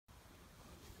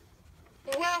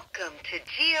Welcome to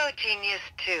GeoGenius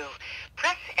 2.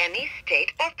 Press any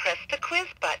state or press the quiz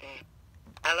button.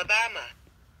 Alabama.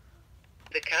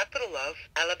 The capital of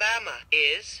Alabama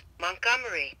is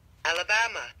Montgomery.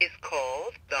 Alabama is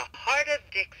called the Heart of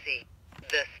Dixie.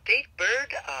 The state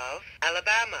bird of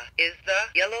Alabama is the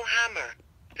yellowhammer.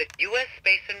 The U.S.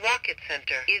 Space and Rocket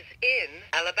Center is in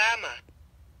Alabama.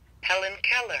 Helen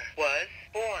Keller was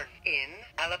born in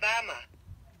Alabama.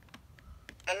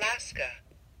 Alaska.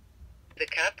 The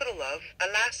capital of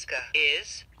Alaska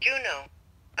is Juneau.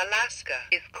 Alaska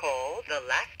is called the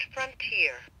last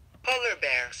frontier. Polar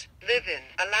bears live in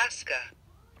Alaska.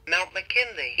 Mount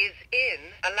McKinley is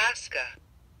in Alaska.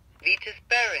 Vitus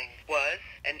Bering was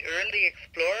an early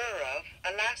explorer of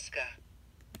Alaska.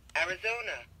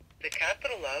 Arizona. The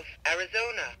capital of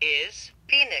Arizona is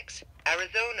Phoenix.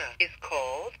 Arizona is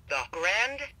called the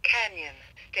Grand Canyon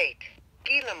State.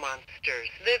 Gila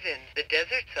monsters live in the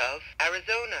deserts of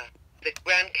Arizona. The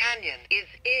Grand Canyon is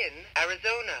in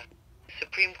Arizona.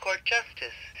 Supreme Court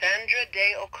Justice Sandra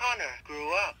Day O'Connor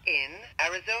grew up in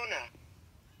Arizona.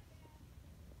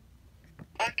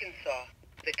 Arkansas.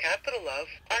 The capital of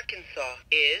Arkansas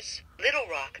is Little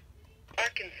Rock.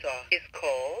 Arkansas is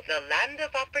called the Land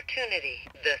of Opportunity.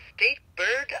 The state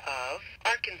bird of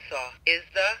Arkansas is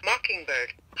the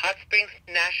mockingbird. Hot Springs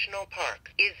National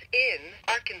Park is in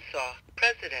Arkansas.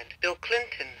 President Bill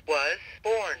Clinton was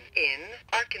born in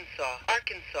Arkansas.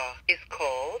 Arkansas is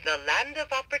called the Land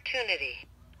of Opportunity.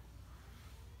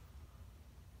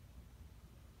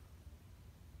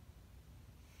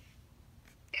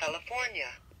 California.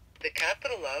 The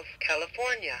capital of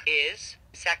California is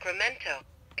Sacramento.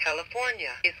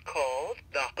 California is called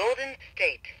the Golden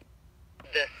State.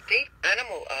 The state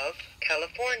animal of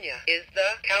California is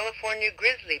the California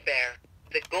grizzly bear.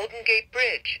 The Golden Gate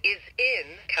Bridge is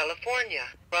in California.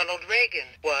 Ronald Reagan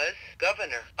was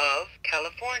governor of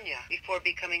California before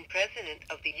becoming president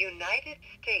of the United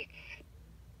States.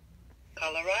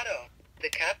 Colorado. The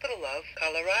capital of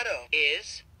Colorado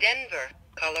is Denver.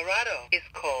 Colorado is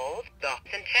called the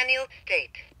Centennial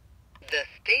State. The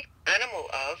state animal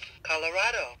of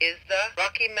Colorado is the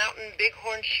Rocky Mountain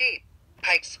bighorn sheep.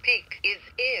 Pikes Peak is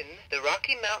in the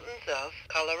Rocky Mountains of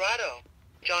Colorado.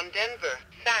 John Denver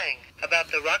sang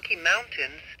about the Rocky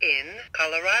Mountains in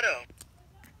Colorado.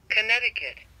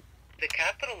 Connecticut. The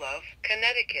capital of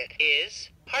Connecticut is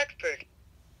Hartford.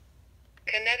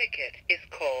 Connecticut is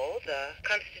called the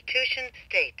Constitution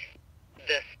State.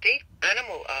 The state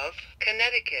animal of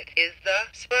Connecticut is the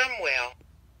sperm whale.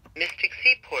 Mystic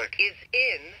Seaport is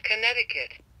in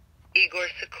Connecticut. Igor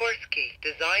Sikorsky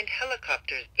designed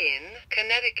helicopters in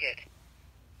Connecticut.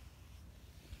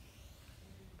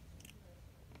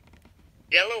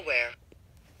 Delaware.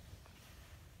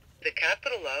 The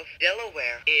capital of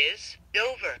Delaware is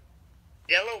Dover.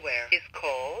 Delaware is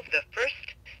called the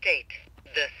first state.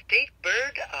 The state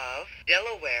bird of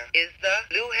Delaware is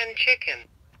the Luhan chicken.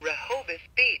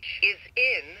 Rehoboth Beach is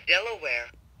in Delaware.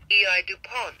 E.I.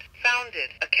 DuPont founded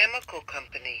a chemical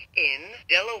company in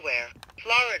Delaware.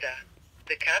 Florida.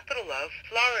 The capital of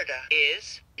Florida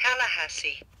is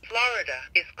Tallahassee. Florida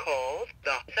is called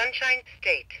the Sunshine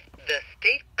State. The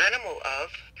state animal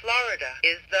of Florida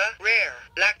is the rare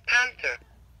black panther.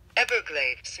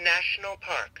 Everglades National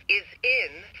Park is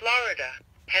in Florida.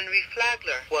 Henry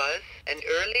Flagler was an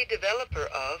early developer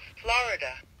of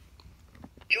Florida.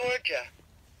 Georgia.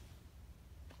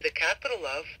 The capital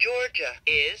of Georgia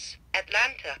is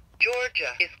Atlanta.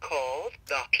 Georgia is called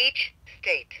the Peach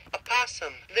State.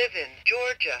 Opossums live in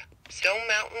Georgia. Stone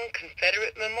Mountain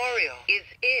Confederate Memorial is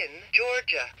in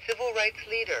Georgia. Civil rights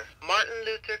leader Martin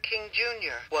Luther King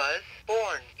Jr. was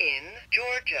born in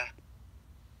Georgia.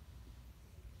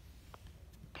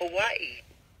 Hawaii.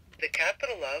 The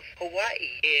capital of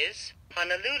Hawaii is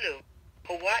Honolulu.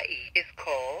 Hawaii is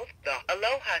called the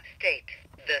Aloha State.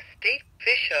 The state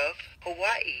fish of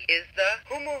Hawaii is the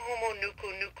Humu Humu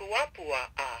Nuku Nuku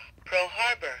Wapua'a. Pearl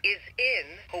Harbor is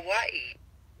in Hawaii.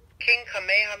 King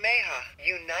Kamehameha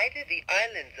united the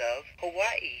islands of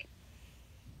Hawaii.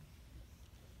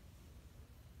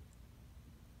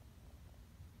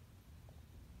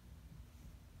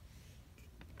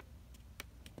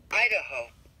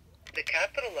 Idaho. The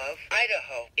capital of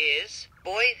Idaho is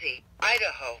Boise.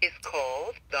 Idaho is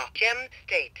called the Gem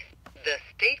State. The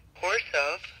state horse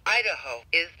of Idaho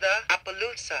is the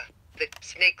Appaloosa. The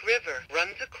Snake River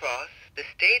runs across the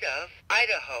state of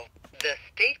Idaho. The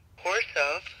state horse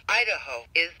of Idaho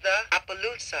is the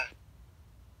Appaloosa.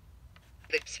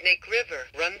 The Snake River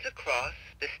runs across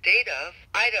the state of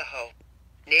Idaho.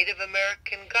 Native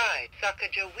American guide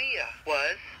Sacagawea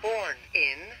was born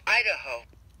in Idaho.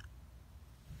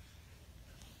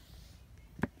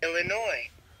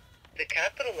 Illinois. The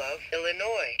capital of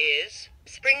Illinois is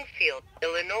Springfield.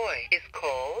 Illinois is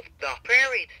called the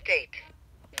Prairie State.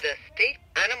 The state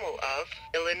animal of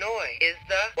Illinois is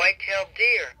the white-tailed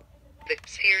deer. The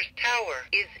Sears Tower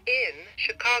is in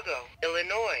Chicago,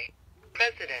 Illinois.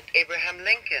 President Abraham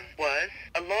Lincoln was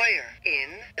a lawyer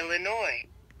in Illinois.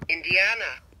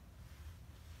 Indiana.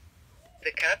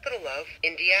 The capital of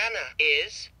Indiana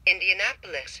is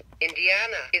Indianapolis.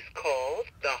 Indiana is called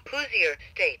the Hoosier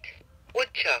State.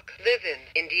 Woodchuck live in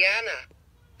Indiana.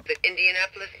 The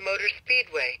Indianapolis Motor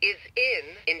Speedway is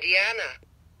in Indiana.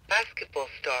 Basketball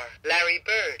star Larry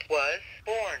Bird was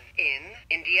born in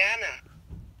Indiana.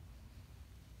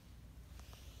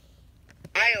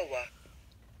 Iowa.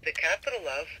 The capital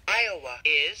of Iowa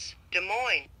is Des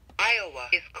Moines. Iowa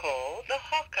is called the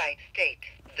Hawkeye State.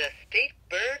 The state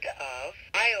bird of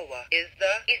Iowa is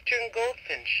the eastern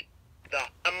goldfinch. The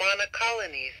Amana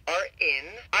colonies are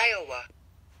in Iowa.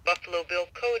 Buffalo Bill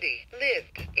Cody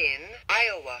lived in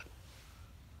Iowa.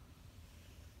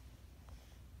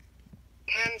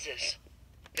 Kansas.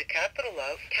 The capital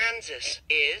of Kansas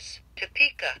is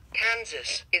Topeka.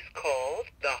 Kansas is called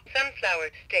the Sunflower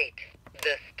State.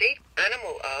 The state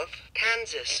animal of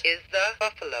Kansas is the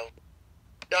buffalo.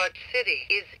 Dodge City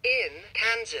is in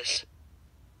Kansas.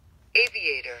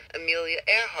 Aviator Amelia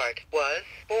Earhart was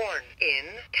born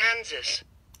in Kansas.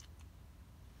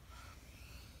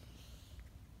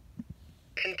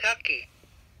 Kentucky.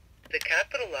 The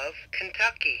capital of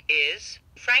Kentucky is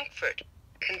Frankfort.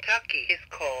 Kentucky is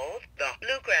called the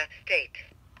Bluegrass State.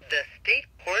 The state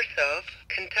horse of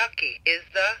Kentucky is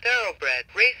the thoroughbred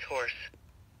racehorse.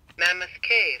 Mammoth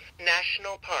Cave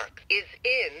National Park is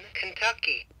in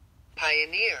Kentucky.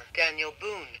 Pioneer Daniel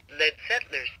Boone led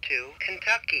settlers to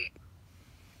Kentucky.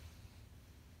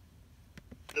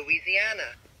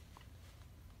 Louisiana.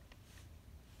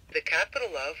 The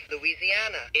capital of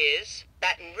Louisiana is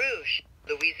Baton Rouge.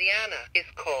 Louisiana is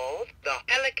called the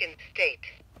Pelican State.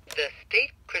 The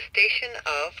state crustacean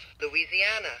of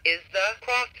Louisiana is the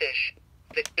crawfish.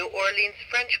 The New Orleans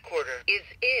French Quarter is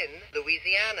in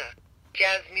Louisiana.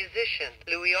 Jazz musician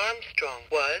Louis Armstrong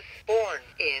was born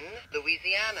in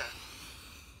Louisiana.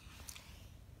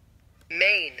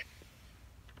 Maine.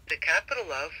 The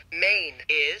capital of Maine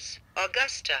is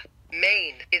Augusta.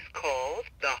 Maine is called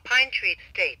the Pine Tree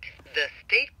State. The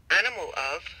state animal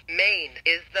of Maine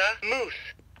is the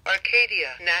moose.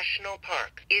 Arcadia National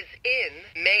Park is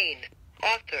in Maine.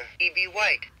 Author E.B.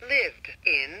 White lived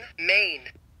in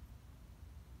Maine.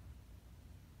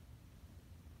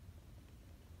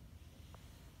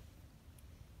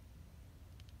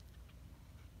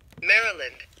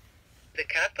 Maryland. The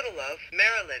capital of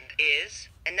Maryland is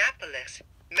Annapolis.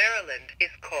 Maryland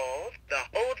is called the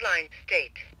Old Line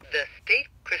State. The state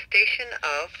crustacean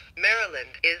of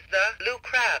Maryland is the blue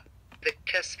crab. The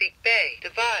Chesapeake Bay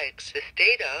divides the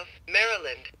state of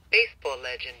Maryland. Baseball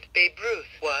legend Babe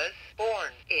Ruth was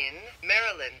born in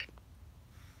Maryland.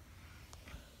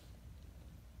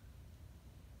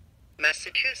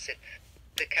 Massachusetts.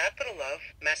 The capital of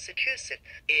Massachusetts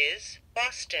is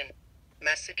Boston.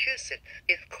 Massachusetts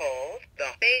is called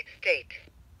the Bay State.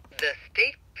 The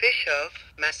state fish of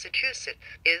Massachusetts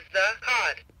is the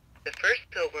cod. The first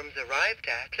pilgrims arrived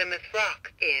at Plymouth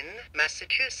Rock in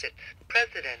Massachusetts.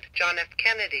 President John F.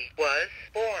 Kennedy was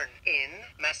born in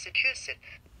Massachusetts.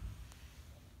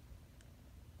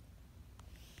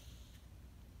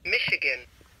 Michigan.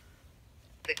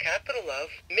 The capital of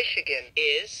Michigan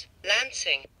is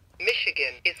Lansing.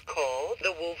 Michigan is called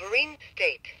the Wolverine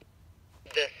State.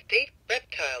 The state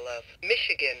reptile of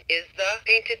Michigan is the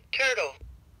painted turtle.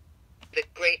 The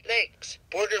Great Lakes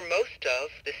border most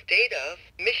of the state of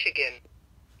Michigan.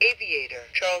 Aviator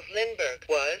Charles Lindbergh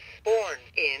was born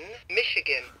in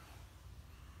Michigan.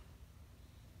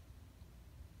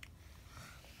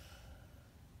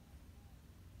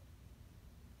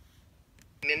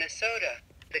 Minnesota.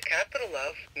 The capital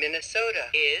of Minnesota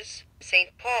is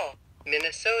St. Paul.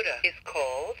 Minnesota is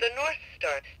called the North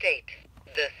Star State.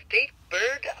 The state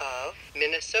bird of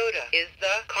Minnesota is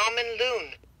the common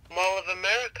loon. Mall of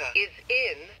America is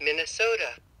in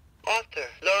Minnesota. Author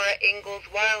Laura Ingalls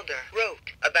Wilder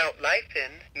wrote about life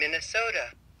in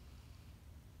Minnesota.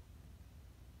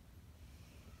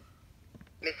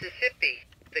 Mississippi.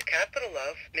 The capital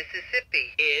of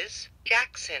Mississippi is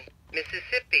Jackson.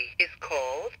 Mississippi is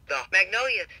called the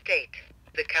Magnolia State.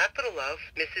 The capital of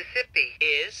Mississippi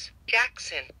is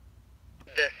Jackson.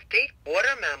 The state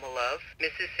water mammal of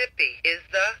Mississippi is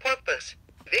the porpoise.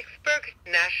 Vicksburg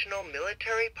National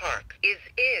Military Park is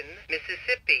in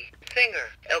Mississippi.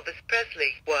 Singer Elvis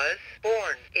Presley was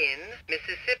born in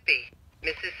Mississippi.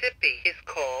 Mississippi is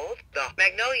called the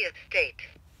Magnolia State.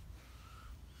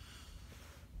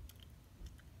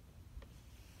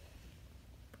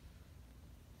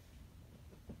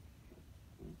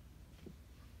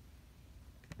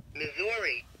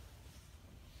 Missouri.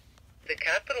 The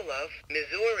capital of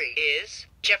Missouri is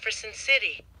Jefferson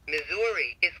City.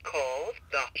 Missouri is called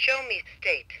the Show Me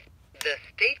State. The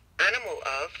state animal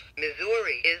of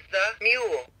Missouri is the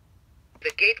mule.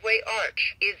 The Gateway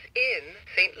Arch is in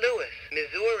St. Louis,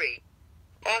 Missouri.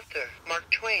 Author Mark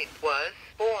Twain was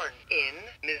born in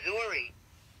Missouri.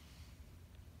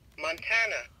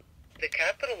 Montana. The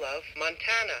capital of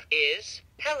Montana is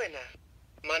Helena.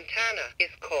 Montana is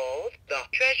called the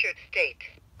Treasure State.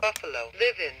 Buffalo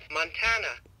live in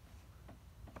Montana.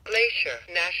 Glacier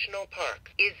National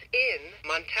Park is in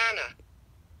Montana.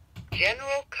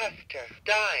 General Custer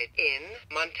died in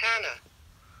Montana.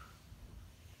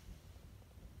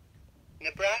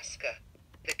 Nebraska.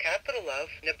 The capital of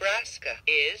Nebraska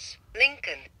is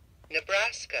Lincoln.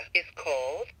 Nebraska is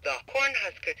called the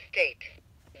Cornhusker State.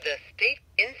 The state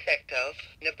insect of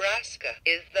Nebraska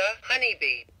is the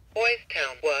honeybee. Boys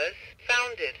Town was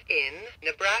founded in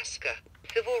Nebraska.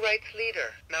 Civil rights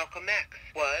leader Malcolm X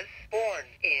was born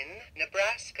in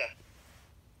Nebraska.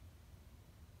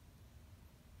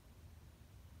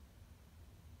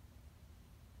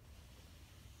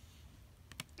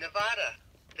 Nevada.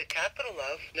 The capital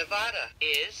of Nevada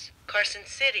is Carson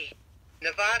City.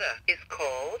 Nevada is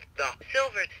called the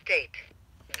Silver State.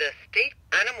 The state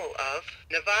animal of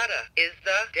Nevada is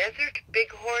the desert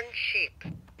bighorn sheep.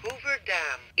 Hoover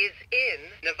Dam is in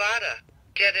Nevada.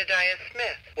 Jedediah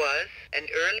Smith was an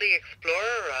early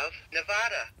explorer of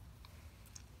Nevada.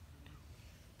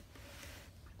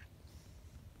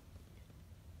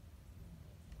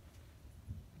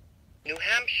 New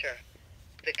Hampshire.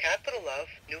 The capital of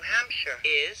New Hampshire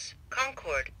is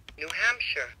Concord. New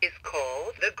Hampshire is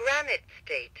called the Granite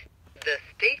State. The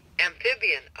state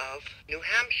amphibian of New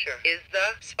Hampshire is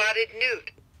the spotted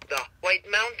newt. The White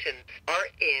Mountains are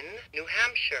in New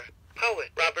Hampshire. Poet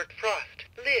Robert Frost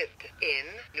lived in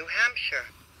New Hampshire.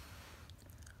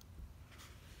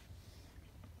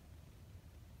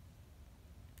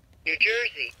 New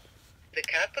Jersey. The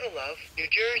capital of New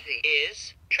Jersey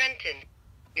is Trenton.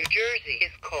 New Jersey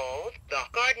is called the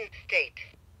Garden State.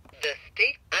 The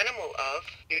state animal of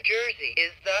New Jersey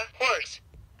is the horse.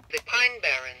 The Pine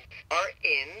Barrens are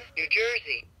in New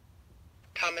Jersey.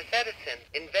 Thomas Edison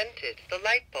invented the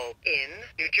light bulb in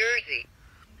New Jersey.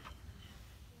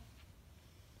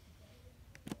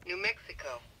 New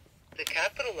Mexico. The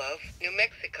capital of New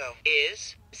Mexico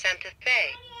is Santa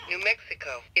Fe. New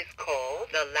Mexico is called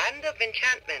the Land of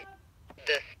Enchantment.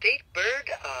 The state bird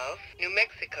of New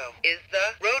Mexico is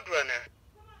the roadrunner.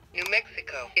 New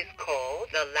Mexico is called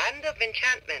the Land of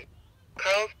Enchantment.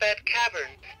 Carlsbad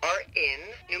Caverns are in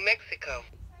New Mexico.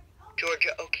 Georgia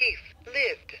O'Keeffe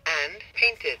lived and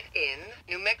painted in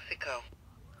New Mexico.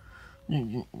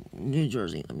 New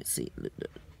Jersey, let me see.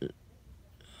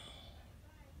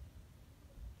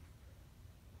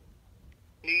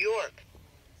 New York.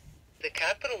 The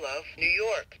capital of New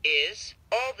York is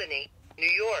Albany. New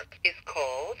York is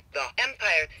called the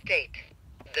Empire State.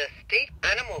 The state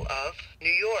animal of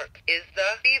New York is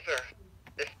the beaver.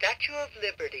 The Statue of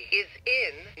Liberty is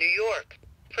in New York.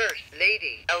 First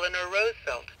Lady Eleanor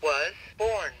Roosevelt was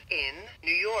born in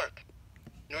New York.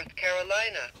 North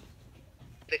Carolina.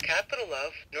 The capital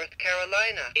of North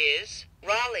Carolina is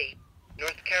Raleigh.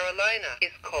 North Carolina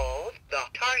is called the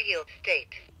Tar Heel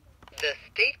State. The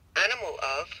state animal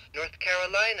of North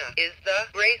Carolina is the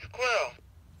gray squirrel.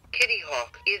 Kitty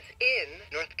Hawk is in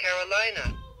North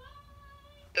Carolina.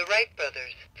 The Wright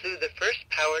brothers flew the first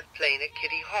powered plane at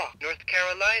Kitty Hawk, North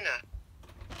Carolina.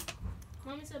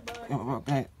 Mommy said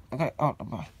bye. Okay. Oh,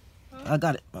 bye. I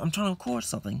got it. I'm trying to record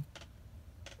something.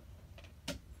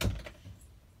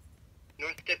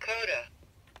 North Dakota.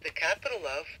 The capital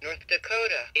of North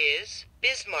Dakota is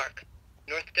Bismarck.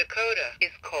 North Dakota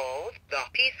is called the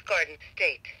Peace Garden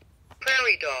State.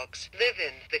 Prairie dogs live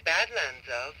in the Badlands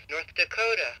of North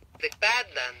Dakota. The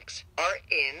Badlands are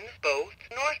in both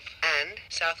North and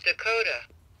South Dakota.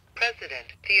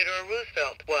 President Theodore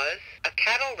Roosevelt was a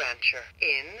cattle rancher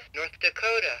in North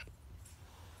Dakota.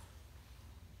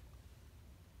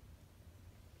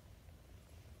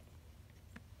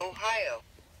 Ohio.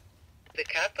 The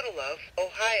capital of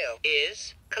Ohio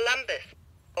is Columbus.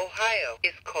 Ohio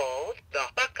is called the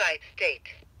Buckeye State.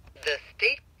 The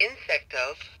state insect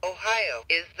of Ohio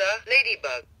is the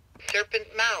ladybug. Serpent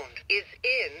Mound is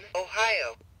in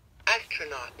Ohio.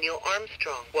 Astronaut Neil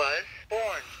Armstrong was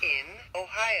born in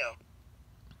Ohio.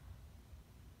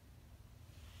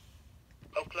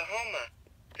 Oklahoma.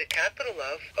 The capital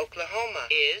of Oklahoma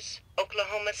is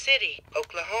Oklahoma City.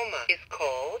 Oklahoma is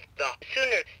called the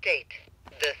Sooner State.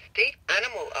 The state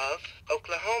animal of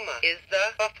Oklahoma is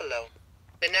the buffalo.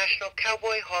 The National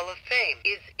Cowboy Hall of Fame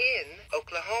is in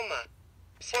Oklahoma.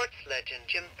 Sports legend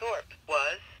Jim Thorpe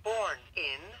was born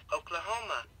in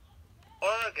Oklahoma.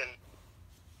 Oregon.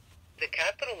 The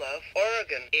capital of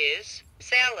Oregon is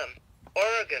Salem.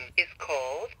 Oregon is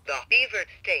called the Beaver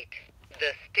State.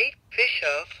 The state fish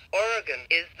of Oregon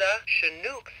is the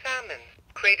Chinook salmon.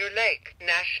 Crater Lake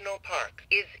National Park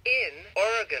is in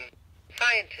Oregon.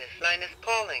 Scientist Linus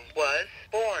Pauling was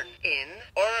born in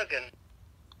Oregon.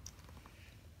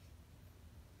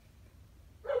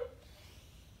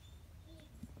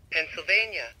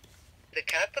 Pennsylvania. The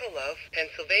capital of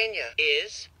Pennsylvania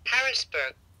is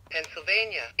Harrisburg.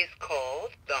 Pennsylvania is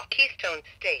called the Keystone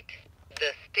State.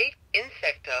 The state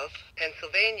insect of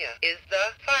Pennsylvania is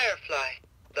the firefly.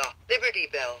 The Liberty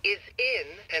Bell is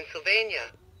in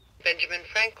Pennsylvania. Benjamin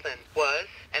Franklin was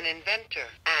an inventor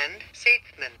and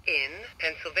statesman in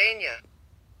Pennsylvania.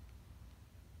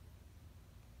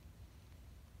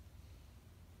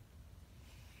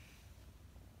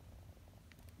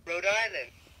 Rhode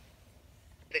Island.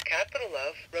 The capital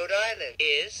of Rhode Island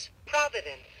is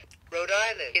Providence. Rhode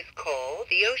Island is called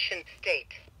the Ocean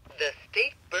State. The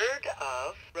state bird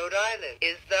of Rhode Island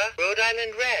is the Rhode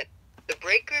Island Red. The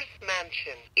Breakers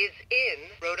Mansion is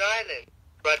in Rhode Island.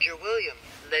 Roger Williams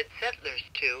led settlers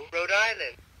to Rhode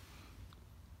Island.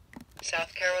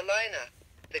 South Carolina.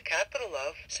 The capital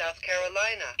of South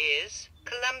Carolina is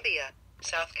Columbia.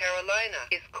 South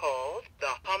Carolina is called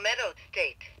the Palmetto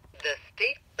State. The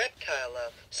state reptile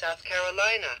of South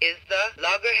Carolina is the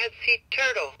loggerhead sea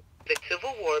turtle. The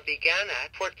Civil War began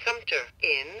at Fort Sumter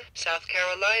in South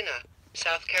Carolina.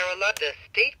 South Carolina. The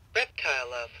state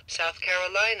reptile of South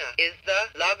Carolina is the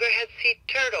loggerhead sea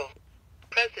turtle.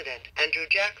 President Andrew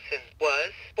Jackson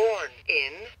was born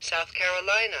in South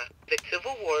Carolina. The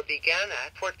Civil War began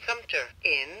at Fort Sumter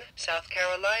in South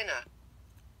Carolina.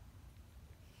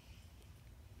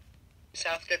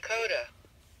 South Dakota.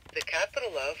 The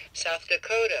capital of South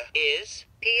Dakota is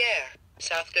Pierre.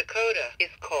 South Dakota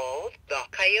is called the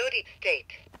Coyote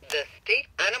State. The state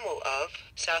animal of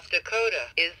South Dakota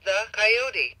is the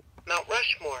coyote. Mount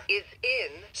Rushmore is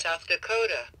in South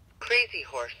Dakota. Crazy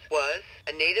Horse was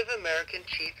a Native American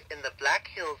chief in the Black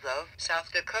Hills of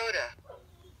South Dakota.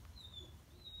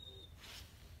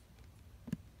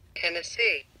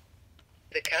 Tennessee.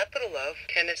 The capital of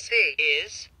Tennessee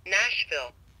is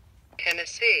Nashville.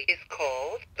 Tennessee is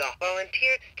called the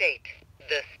Volunteer State.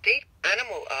 The state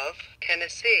animal of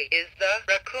Tennessee is the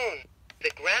raccoon. The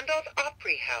Grand Ole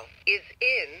Opry House is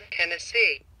in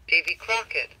Tennessee. Davy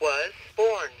Crockett was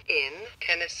born in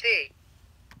Tennessee.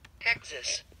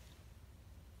 Texas.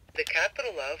 The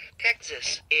capital of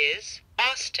Texas is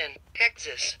Austin.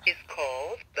 Texas is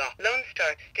called the Lone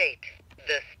Star State.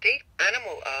 The state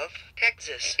animal of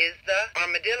Texas is the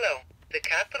armadillo. The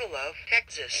capital of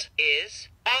Texas is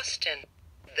Austin.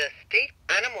 The state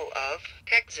animal of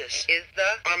Texas is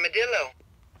the armadillo.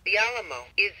 The Alamo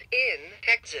is in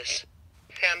Texas.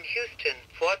 Sam Houston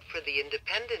fought for the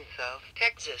independence of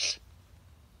Texas.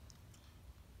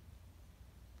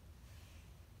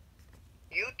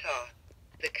 Utah.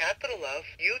 The capital of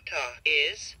Utah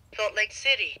is Salt Lake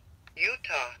City.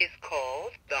 Utah is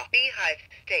called the Beehive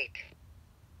State.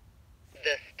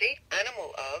 The state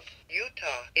animal of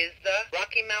Utah is the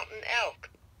Rocky Mountain elk.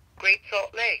 Great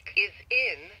Salt Lake is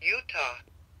in Utah.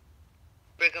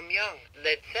 Brigham Young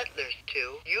led settlers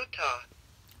to Utah.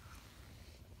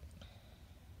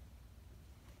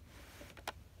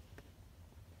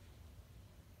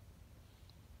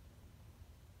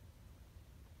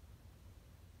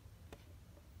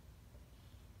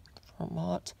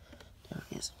 Vermont. There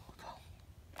it is.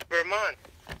 Vermont.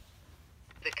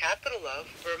 The capital of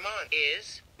Vermont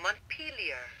is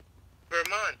Montpelier.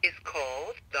 Vermont is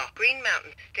called the Green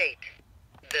Mountain State.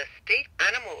 The state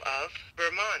animal of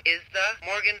Vermont is the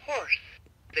Morgan horse.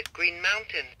 The Green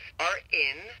Mountains are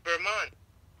in Vermont.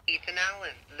 Ethan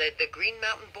Allen led the Green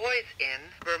Mountain Boys in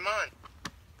Vermont.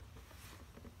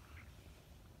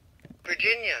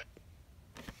 Virginia.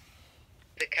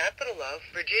 The capital of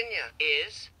Virginia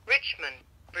is Richmond.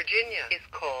 Virginia is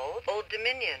called Old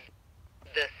Dominion.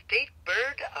 The state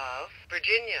bird of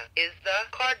Virginia is the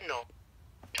cardinal.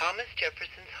 Thomas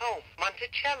Jefferson's home,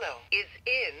 Monticello, is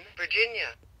in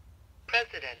Virginia.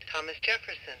 President Thomas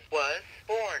Jefferson was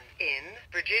born in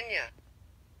Virginia.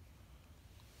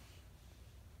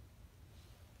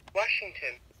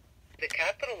 Washington. The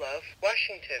capital of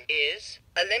Washington is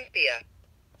Olympia.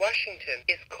 Washington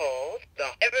is called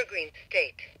the Evergreen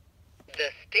State.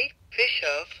 The state fish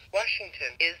of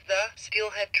Washington is the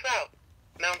steelhead trout.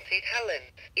 Mount St.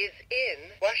 Helens is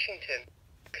in Washington.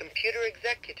 Computer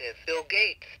executive Bill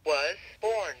Gates was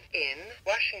born in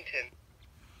Washington.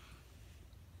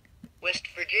 West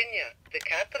Virginia. The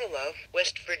capital of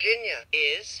West Virginia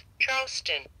is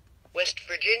Charleston. West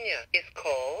Virginia is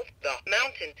called the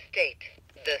Mountain State.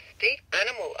 The state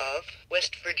animal of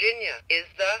West Virginia is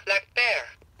the black bear.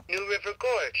 New River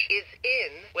Gorge is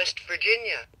in West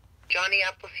Virginia. Johnny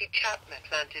Appleseed Chapman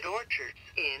planted orchards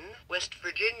in West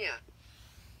Virginia.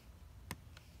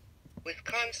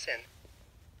 Wisconsin.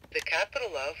 The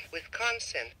capital of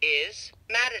Wisconsin is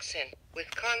Madison.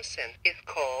 Wisconsin is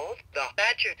called the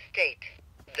Badger State.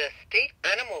 The state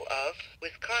animal of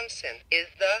Wisconsin is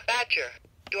the badger.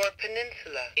 Door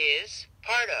Peninsula is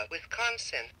part of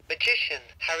Wisconsin. Magician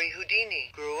Harry Houdini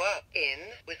grew up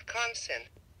in Wisconsin.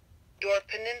 Door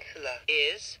Peninsula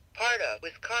is part of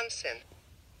Wisconsin.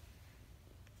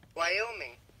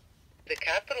 Wyoming. The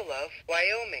capital of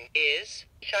Wyoming is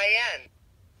Cheyenne.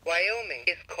 Wyoming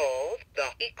is called the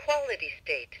Equality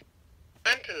State.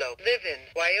 Antelope live in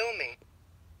Wyoming.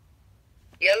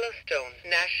 Yellowstone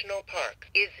National Park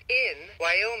is in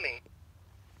Wyoming.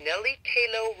 Nellie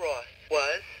Taylor Ross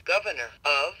was governor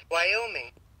of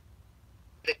Wyoming.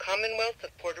 The Commonwealth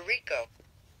of Puerto Rico.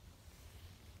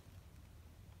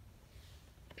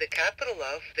 The capital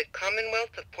of the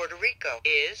Commonwealth of Puerto Rico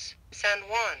is San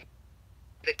Juan.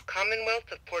 The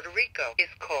Commonwealth of Puerto Rico is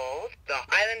called the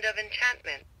Island of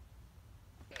Enchantment.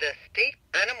 The state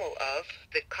animal of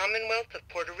the Commonwealth of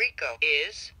Puerto Rico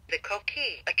is the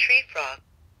coqui, a tree frog.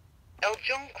 El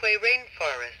Jonque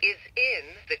rainforest is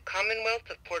in the Commonwealth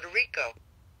of Puerto Rico.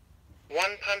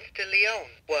 Juan Ponce de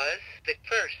Leon was the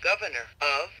first governor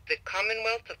of the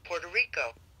Commonwealth of Puerto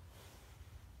Rico.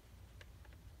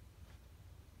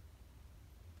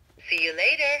 See you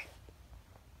later.